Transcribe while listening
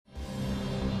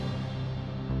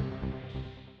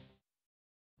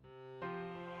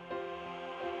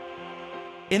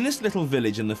In this little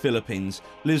village in the Philippines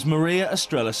lives Maria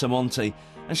Estrella Samonte,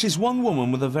 and she's one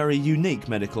woman with a very unique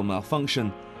medical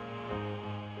malfunction.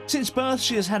 Since birth,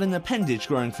 she has had an appendage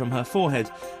growing from her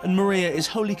forehead, and Maria is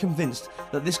wholly convinced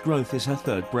that this growth is her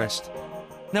third breast.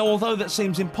 Now, although that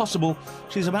seems impossible,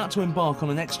 she's about to embark on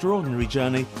an extraordinary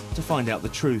journey to find out the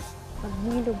truth.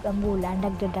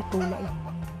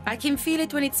 I can feel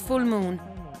it when it's full moon.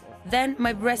 Then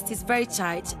my breast is very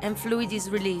tight and fluid is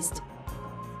released.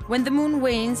 When the moon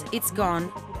wanes, it's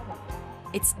gone.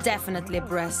 It's definitely a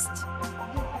breast.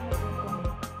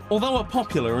 Although a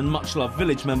popular and much-loved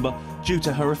village member, due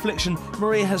to her affliction,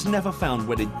 Maria has never found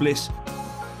wedded bliss.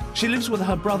 She lives with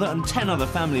her brother and 10 other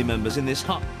family members in this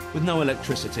hut with no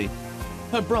electricity.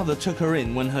 Her brother took her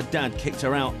in when her dad kicked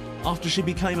her out after she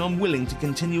became unwilling to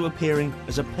continue appearing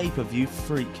as a pay-per-view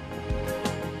freak.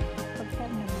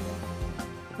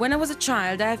 When I was a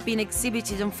child, I have been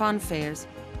exhibited on fun fairs.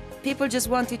 People just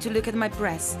wanted to look at my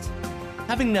breast.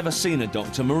 Having never seen a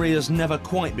doctor, Maria's never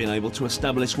quite been able to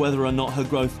establish whether or not her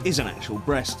growth is an actual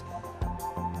breast.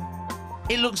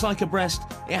 It looks like a breast,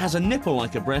 it has a nipple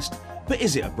like a breast, but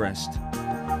is it a breast?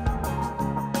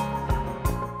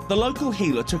 The local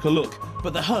healer took a look,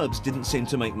 but the herbs didn't seem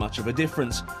to make much of a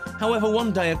difference. However,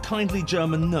 one day a kindly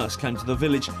German nurse came to the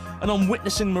village and on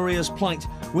witnessing Maria's plight,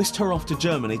 whisked her off to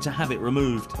Germany to have it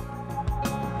removed.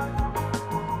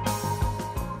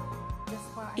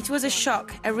 It was a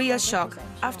shock, a real shock.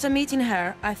 After meeting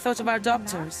her, I thought of our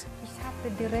doctors.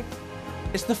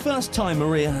 It's the first time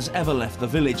Maria has ever left the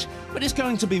village, but it's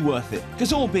going to be worth it,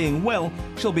 because all being well,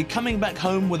 she'll be coming back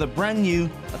home with a brand new,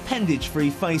 appendage-free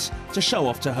face to show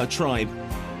off to her tribe.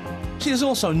 She has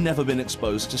also never been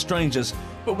exposed to strangers,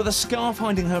 but with a scarf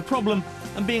hiding her problem,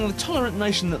 and being the tolerant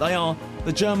nation that they are,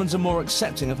 the Germans are more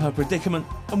accepting of her predicament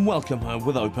and welcome her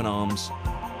with open arms.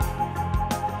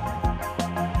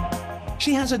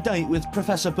 She has a date with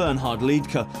Professor Bernhard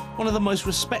Liedtke, one of the most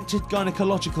respected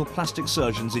gynecological plastic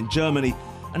surgeons in Germany,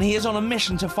 and he is on a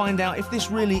mission to find out if this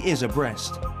really is a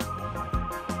breast.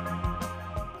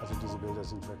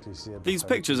 These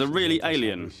pictures are really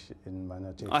alien.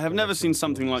 I have never seen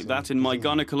something like that in my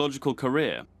gynecological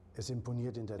career.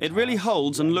 It really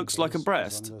holds and looks like a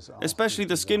breast, especially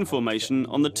the skin formation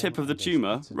on the tip of the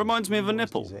tumor reminds me of a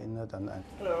nipple.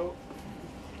 Hello.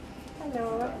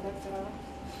 Hello.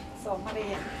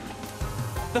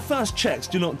 The first checks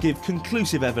do not give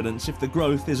conclusive evidence if the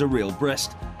growth is a real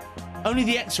breast. Only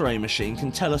the X-ray machine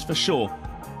can tell us for sure.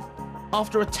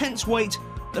 After a tense wait,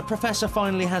 the professor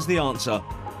finally has the answer.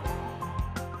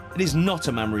 It is not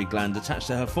a mammary gland attached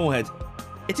to her forehead.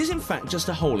 It is in fact just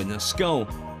a hole in her skull.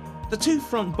 The two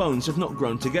front bones have not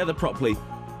grown together properly.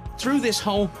 Through this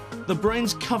hole, the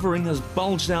brain's covering has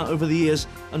bulged out over the ears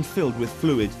and filled with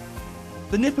fluid.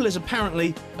 The nipple is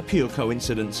apparently a pure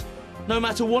coincidence. No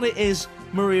matter what it is,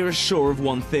 Maria is sure of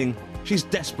one thing. She's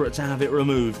desperate to have it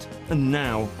removed. And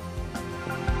now.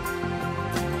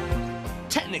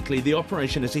 Technically, the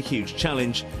operation is a huge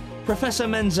challenge. Professor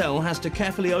Menzel has to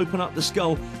carefully open up the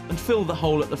skull and fill the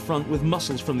hole at the front with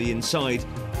muscles from the inside.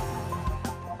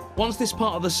 Once this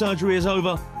part of the surgery is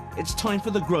over, it's time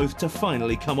for the growth to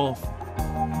finally come off.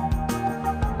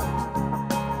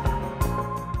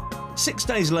 6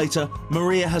 days later,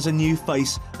 Maria has a new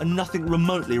face and nothing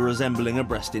remotely resembling a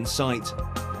breast in sight.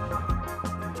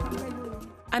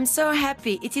 I'm so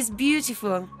happy. It is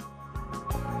beautiful.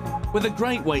 With a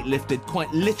great weight lifted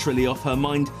quite literally off her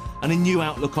mind and a new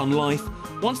outlook on life,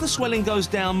 once the swelling goes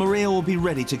down, Maria will be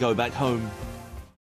ready to go back home.